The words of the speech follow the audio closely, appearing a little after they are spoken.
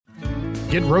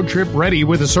Get road trip ready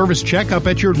with a service checkup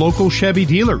at your local Chevy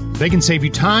dealer. They can save you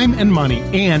time and money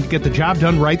and get the job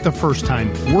done right the first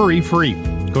time, worry-free.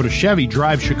 Go to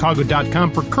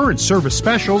ChevyDriveChicago.com for current service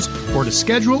specials or to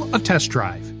schedule a test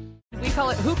drive. We call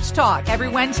it Hoops Talk. Every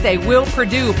Wednesday, Will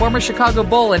Perdue, former Chicago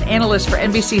Bull and analyst for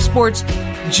NBC Sports,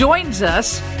 joins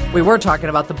us. We were talking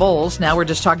about the Bulls. Now we're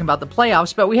just talking about the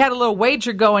playoffs. But we had a little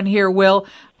wager going here, Will.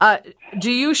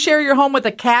 Do you share your home with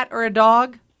a cat or a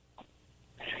dog?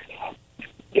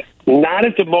 Not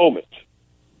at the moment.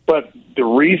 But the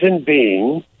reason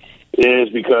being is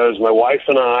because my wife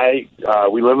and I,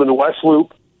 we live in the West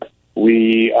Loop.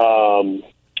 We rent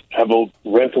a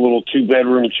little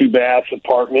 2-bedroom, 2-bath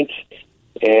apartment.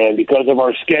 And because of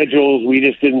our schedules, we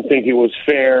just didn't think it was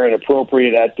fair and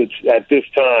appropriate at this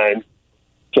time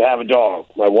to have a dog.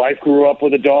 My wife grew up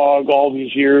with a dog all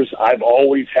these years. I've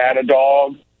always had a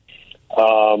dog.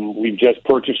 We've just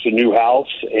purchased a new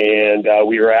house, and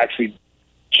we are actually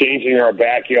changing our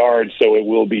backyard so it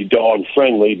will be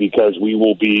dog-friendly because we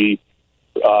will be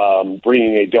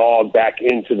bringing a dog back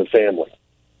into the family.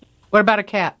 What about a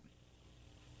cat?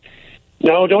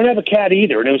 No, don't have a cat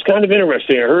either. And it was kind of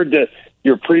interesting. I heard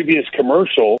your previous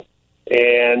commercial,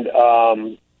 and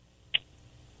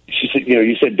she said,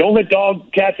 you said, don't let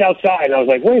cats outside. And I was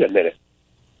like, wait a minute.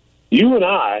 You and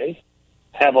I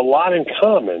have a lot in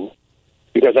common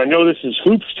because I know this is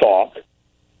Hoops Talk,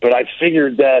 but I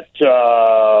figured that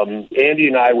Andy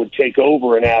and I would take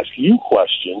over and ask you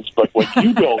questions. But what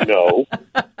you don't know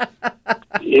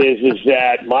is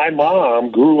that my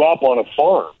mom grew up on a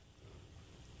farm.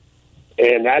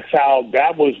 And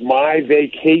that was my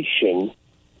vacation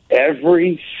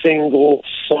every single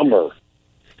summer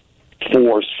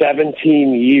for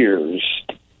 17 years.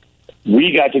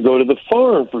 We got to go to the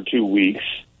farm for 2 weeks.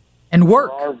 And work.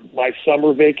 For my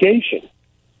summer vacation.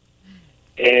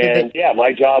 And,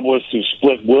 my job was to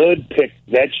split wood, pick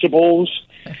vegetables,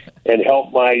 and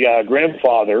help my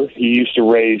grandfather. He used to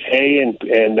raise hay and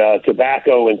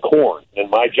tobacco and corn,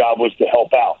 and my job was to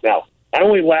help out. Now, I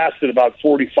only lasted about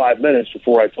 45 minutes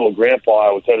before I told Grandpa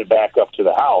I was headed back up to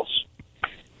the house.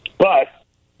 But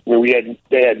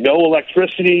they had no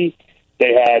electricity.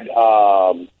 They had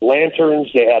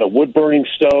lanterns. They had a wood-burning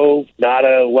stove, not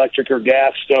an electric or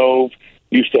gas stove.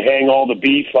 Used to hang all the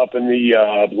beef up in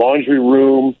the laundry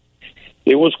room.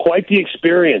 It was quite the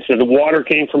experience. And the water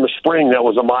came from a spring that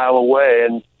was a mile away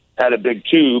and had a big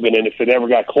tube. And then if it ever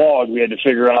got clogged, we had to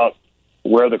figure out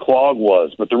where the clog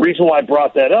was. But the reason why I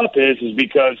brought that up is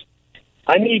because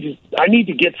I need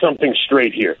to get something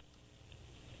straight here.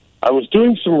 I was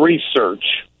doing some research,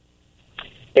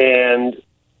 and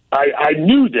I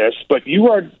knew this, but you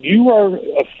are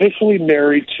officially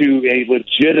married to a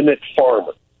legitimate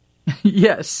farmer.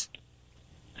 Yes.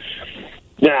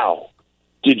 Now,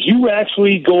 did you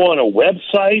actually go on a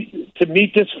website to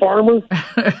meet this farmer?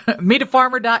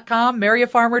 Meetafarmer.com,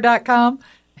 marryafarmer.com.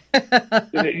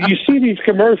 You see these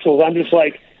commercials, I'm just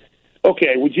like,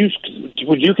 okay, would you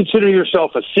consider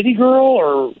yourself a city girl,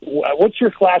 or what's your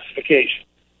classification?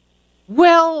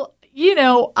 Well,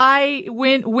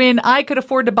 when I could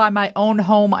afford to buy my own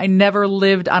home, I never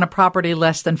lived on a property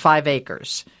less than 5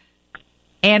 acres.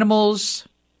 Animals,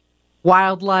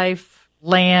 wildlife,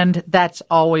 land, that's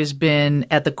always been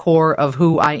at the core of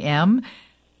who I am.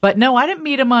 But no, I didn't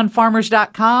meet him on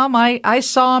farmers.com. I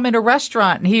saw him in a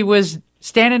restaurant, and he was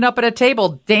standing up at a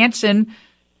table dancing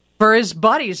for his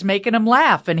buddies, making him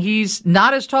laugh. And he's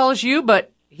not as tall as you,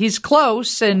 but he's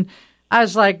close. And I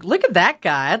was like, look at that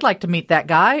guy. I'd like to meet that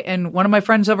guy. And one of my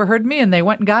friends overheard me, and they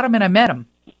went and got him, and I met him.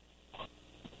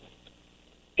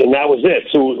 And that was it.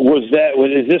 So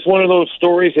is this one of those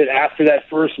stories that after that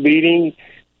first meeting,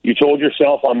 you told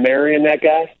yourself, I'm marrying that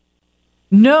guy?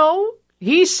 No.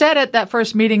 He said at that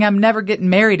first meeting, I'm never getting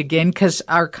married again, because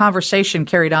our conversation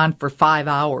carried on for 5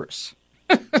 hours.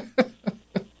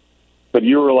 But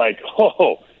you were like,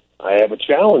 oh, I have a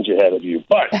challenge ahead of you.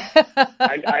 But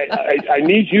I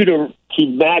need you to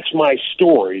match my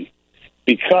story,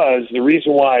 because the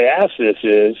reason why I ask this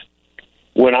is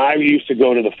when I used to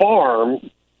go to the farm,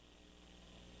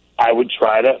 I would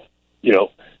try to,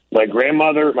 my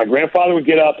grandfather would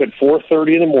get up at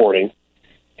 4:30 in the morning.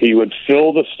 He would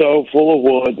fill the stove full of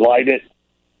wood, light it,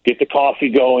 get the coffee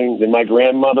going. Then my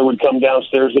grandmother would come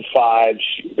downstairs at 5.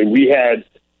 We had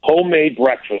homemade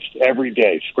breakfast every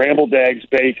day, scrambled eggs,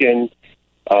 bacon,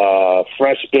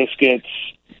 fresh biscuits,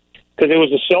 because it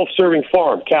was a self-serving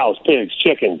farm, cows, pigs,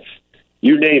 chickens,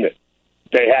 you name it.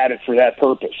 They had it for that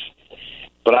purpose.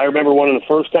 But I remember one of the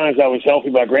first times I was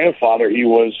helping my grandfather, he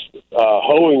was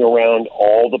hoeing around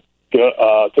all the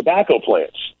tobacco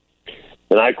plants.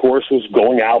 And I, of course, was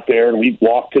going out there, and we'd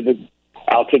walk to the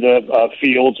out to the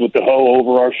fields with the hoe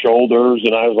over our shoulders,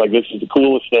 and I was like, this is the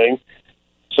coolest thing.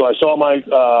 So I saw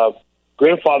my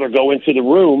grandfather go into the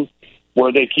room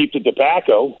where they keep the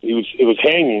tobacco. It was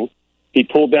hanging. He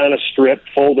pulled down a strip,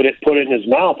 folded it, put it in his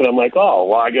mouth, and I'm like, oh,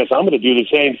 well, I guess I'm going to do the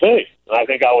same thing. And I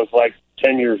think I was like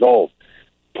 10 years old.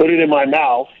 Put it in my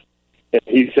mouth, and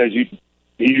he says, he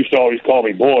used to always call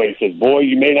me boy. He says, boy,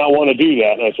 you may not want to do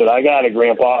that. And I said, I got it,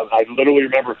 Grandpa. I literally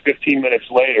remember 15 minutes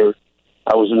later,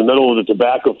 I was in the middle of the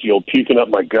tobacco field puking up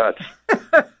my guts.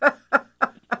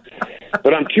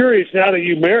 But I'm curious, now that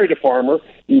you married a farmer,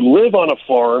 you live on a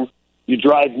farm, you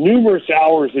drive numerous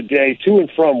hours a day to and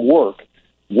from work.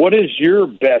 What is your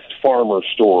best farmer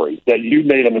story that you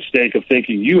made a mistake of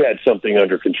thinking you had something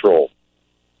under control?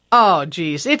 Oh,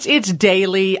 geez. It's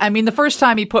daily. I mean, the first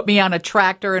time he put me on a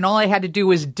tractor and all I had to do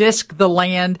was disc the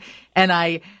land, and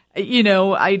I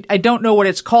don't know what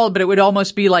it's called, but it would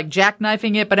almost be like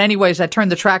jackknifing it. But anyways, I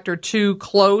turned the tractor too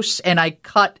close and I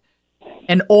cut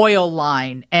an oil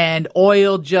line, and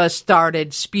oil just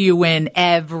started spewing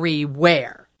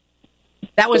everywhere.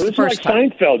 That was the first time.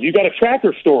 Like Seinfeld, you got a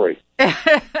tractor story. Andy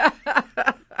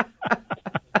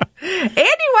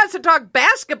wants to talk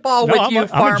basketball with you,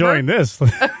 Farmer. I'm enjoying this.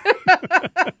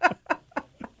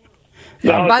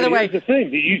 Now, by the way, here's the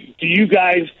thing: do you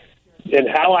guys, and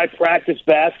how I practiced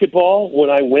basketball when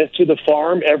I went to the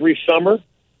farm every summer?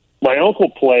 My uncle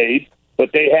played,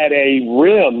 but they had a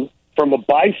rim from a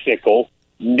bicycle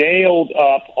nailed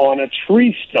up on a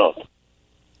tree stump.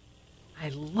 I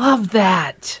love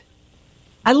that.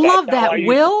 I love that,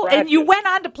 Will. And you went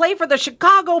on to play for the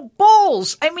Chicago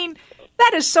Bulls. I mean,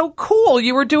 that is so cool.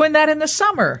 You were doing that in the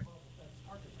summer.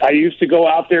 I used to go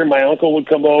out there. My uncle would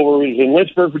come over. It was in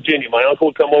Lynchburg, Virginia. My uncle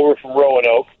would come over from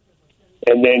Roanoke,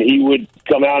 and then he would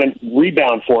come out and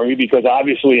rebound for me because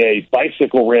obviously a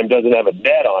bicycle rim doesn't have a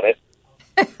net on it.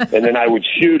 And then I would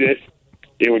shoot it.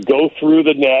 It would go through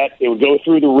the net. It would go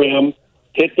through the rim,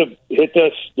 hit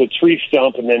the tree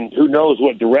stump, and then who knows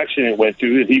what direction it went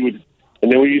to.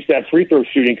 And then we used to have free throw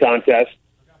shooting contests,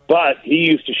 but he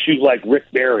used to shoot like Rick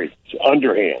Barry,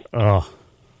 underhand. Oh,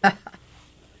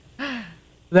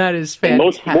 that is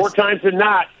fantastic. And more times than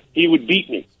not, he would beat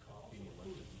me.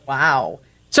 Wow.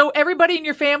 So everybody in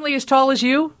your family as tall as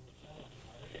you?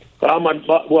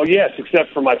 Well, yes,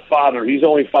 except for my father. He's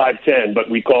only 5'10", but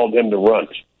we called him the Runt.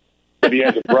 But he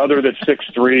has a brother that's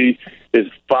 6'3". His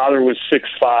father was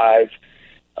 6'5".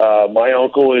 My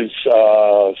uncle is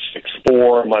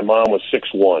 6'4". My mom was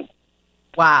 6'1".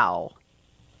 Wow.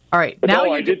 All right. But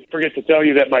now I did forget to tell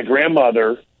you that my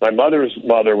mother's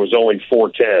mother was only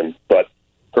 4'10", but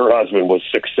her husband was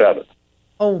 6'7".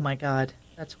 Oh, my God.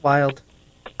 That's wild.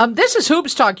 This is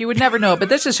Hoops Talk. You would never know, but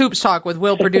this is Hoops Talk with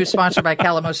Will Perdue, sponsored by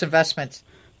Calamos Investments.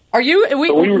 Are you?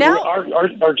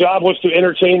 Our job was to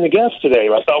entertain the guests today.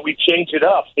 I thought we'd change it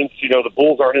up since the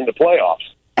Bulls aren't in the playoffs.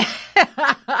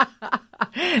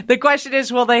 The question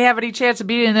is, will they have any chance of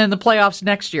being in the playoffs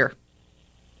next year?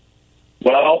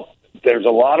 Well, there's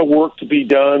a lot of work to be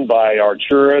done by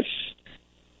Arturis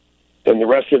and the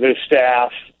rest of his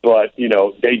staff, but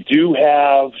they do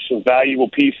have some valuable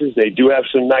pieces. They do have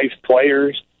some nice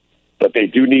players, but they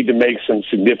do need to make some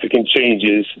significant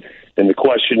changes. And the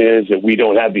question is that we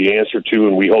don't have the answer to,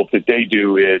 and we hope that they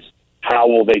do, is how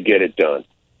will they get it done?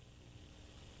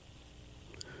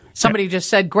 Somebody just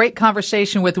said, great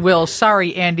conversation with Will.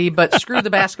 Sorry, Andy, but screw the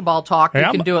basketball talk. You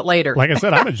can do it later. Like I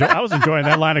said, I was enjoying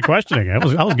that line of questioning. I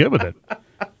was good with it.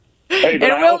 Hey,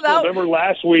 but I also remember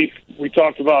last week we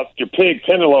talked about your pig,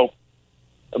 Penelope.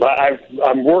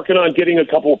 I'm working on getting a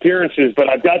couple appearances, but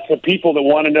I've got some people that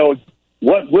want to know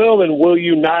what will and will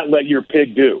you not let your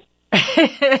pig do?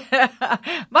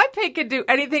 My pig can do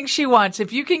anything she wants.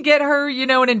 If you can get her,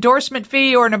 an endorsement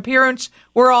fee or an appearance,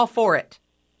 we're all for it.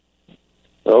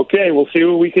 Okay, we'll see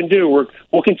what we can do.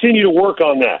 We'll continue to work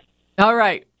on that. All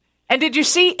right. And did you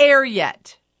see Air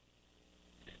yet?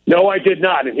 No, I did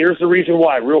not, and here's the reason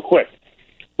why, real quick.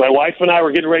 My wife and I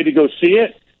were getting ready to go see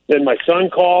it. Then my son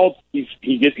called. He's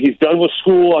done with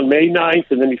school on May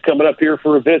 9th, and then he's coming up here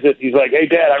for a visit. He's like, hey,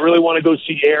 Dad, I really want to go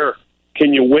see Air.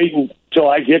 Can you wait until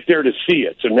I get there to see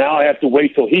it? So now I have to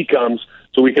wait till he comes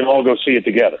so we can all go see it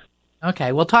together.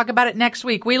 Okay, we'll talk about it next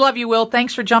week. We love you, Will.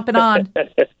 Thanks for jumping on.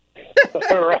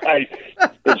 All right.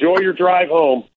 Enjoy your drive home.